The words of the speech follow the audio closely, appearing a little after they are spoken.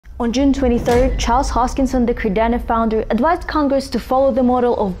On June 23rd, Charles Hoskinson, the Cardano founder, advised Congress to follow the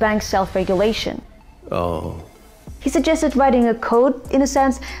model of bank self-regulation. Oh. He suggested writing a code, in a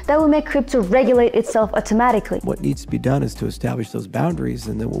sense, that will make crypto regulate itself automatically. What needs to be done is to establish those boundaries,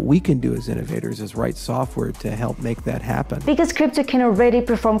 and then what we can do as innovators is write software to help make that happen. Because crypto can already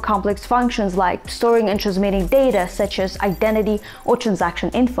perform complex functions like storing and transmitting data such as identity or transaction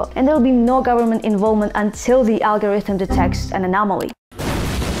info. And there will be no government involvement until the algorithm detects an anomaly.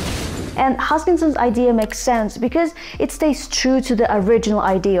 And Hoskinson's idea makes sense because it stays true to the original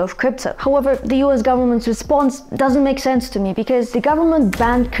idea of crypto. However, the US government's response doesn't make sense to me because the government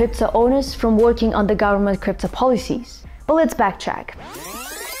banned crypto owners from working on the government crypto policies. But let's backtrack.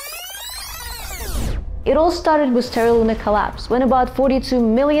 It all started with Terra Luna collapse, when about 42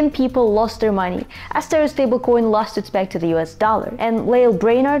 million people lost their money, as Terra stablecoin lost its peg to the US dollar. And Lael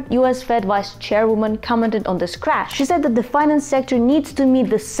Brainard, US Fed Vice Chairwoman, commented on this crash. She said that the finance sector needs to meet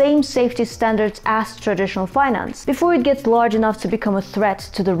the same safety standards as traditional finance, before it gets large enough to become a threat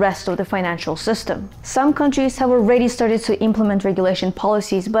to the rest of the financial system. Some countries have already started to implement regulation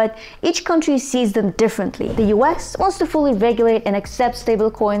policies, but each country sees them differently. The US wants to fully regulate and accept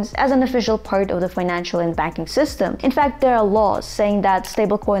stablecoins as an official part of the financial and banking system. In fact, there are laws saying that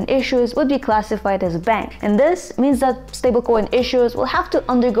stablecoin issuers would be classified as a bank, and this means that stablecoin issuers will have to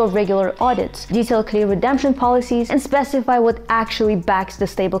undergo regular audits, detail clear redemption policies, and specify what actually backs the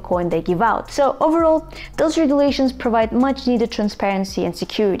stablecoin they give out. So overall, those regulations provide much needed transparency and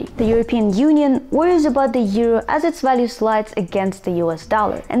security. The European Union worries about the euro as its value slides against the US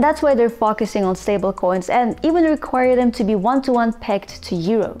dollar, and that's why they're focusing on stablecoins and even require them to be one-to-one pegged to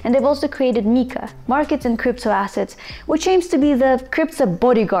euro. And they've also created MiCA, Markets and Crypto Assets, which aims to be the crypto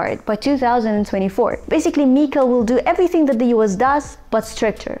bodyguard by 2024. Basically, MiCA will do everything that the US does, but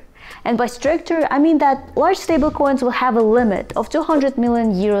stricter. And by stricter, I mean that large stablecoins will have a limit of 200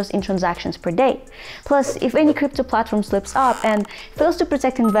 million euros in transactions per day. Plus, if any crypto platform slips up and fails to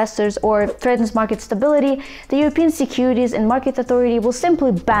protect investors or threatens market stability, the European Securities and Market Authority will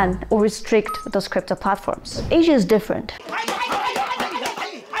simply ban or restrict those crypto platforms. Asia is different.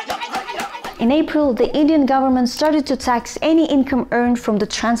 In April, the Indian government started to tax any income earned from the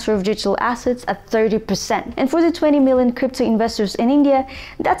transfer of digital assets at 30%. And for the 20 million crypto investors in India,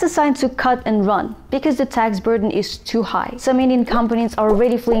 that's a sign to cut and run, because the tax burden is too high. Some Indian companies are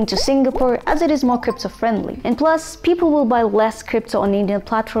already fleeing to Singapore as it is more crypto friendly. And plus, people will buy less crypto on Indian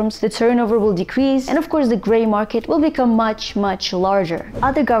platforms, the turnover will decrease, and of course the grey market will become much larger.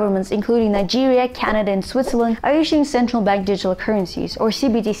 Other governments, including Nigeria, Canada, and Switzerland, are issuing central bank digital currencies, or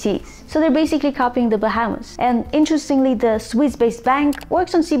CBDCs. So they're basically copying the Bahamas. And interestingly, the Swiss-based bank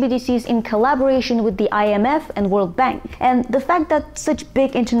works on CBDCs in collaboration with the IMF and World Bank. And the fact that such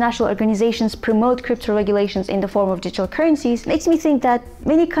big international organizations promote crypto regulations in the form of digital currencies makes me think that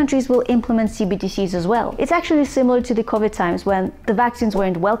many countries will implement CBDCs as well. It's actually similar to the COVID times when the vaccines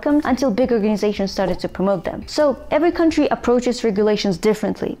weren't welcomed until big organizations started to promote them. So every country approaches regulations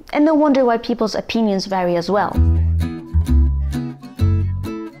differently, and no wonder why people's opinions vary as well.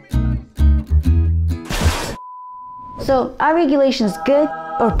 So, are regulations good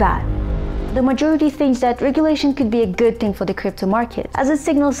or bad? The majority thinks that regulation could be a good thing for the crypto market, as it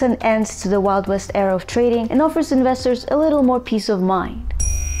signals an end to the Wild West era of trading and offers investors a little more peace of mind.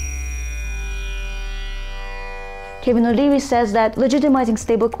 Kevin O'Leary says that legitimizing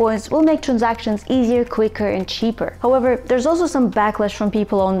stablecoins will make transactions easier, quicker, and cheaper. However, there's also some backlash from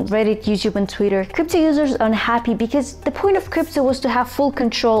people on Reddit, YouTube, and Twitter. Crypto users are unhappy because the point of crypto was to have full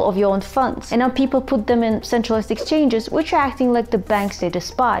control of your own funds, and now people put them in centralized exchanges, which are acting like the banks they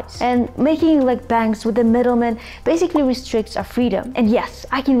despise. And making it like banks with the middlemen basically restricts our freedom. And yes,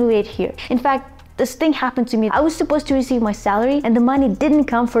 I can relate here. In fact, this thing happened to me. I was supposed to receive my salary and the money didn't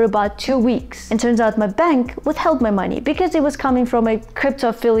come for about 2 weeks. And turns out my bank withheld my money because it was coming from a crypto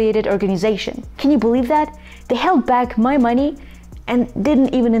affiliated organization. Can you believe that? They held back my money and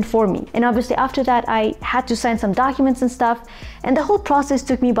didn't even inform me. And obviously after that I had to sign some documents and stuff, and the whole process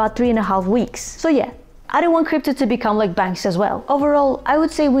took me about 3.5 weeks. So yeah, I don't want crypto to become like banks as well. Overall, I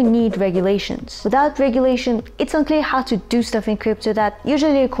would say we need regulations. Without regulation, it's unclear how to do stuff in crypto that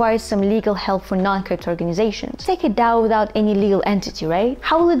usually requires some legal help for non-crypto organizations. Take a DAO without any legal entity, right?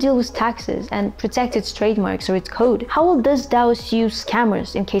 How will it deal with taxes and protect its trademarks or its code? How will this DAO use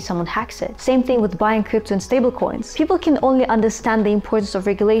scammers in case someone hacks it? Same thing with buying crypto and stablecoins. People can only understand the importance of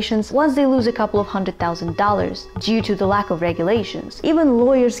regulations once they lose a couple of $100,000 due to the lack of regulations. Even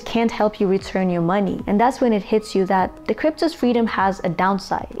lawyers can't help you return your money, and that's when it hits you that the crypto's freedom has a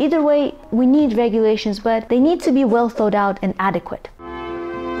downside. Either way, we need regulations, but they need to be well thought out and adequate.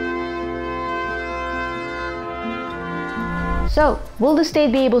 So, will the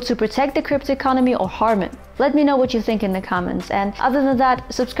state be able to protect the crypto economy or harm it? Let me know what you think in the comments, and other than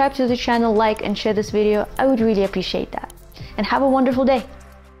that, subscribe to the channel, like and share this video. I would really appreciate that. And have a wonderful day.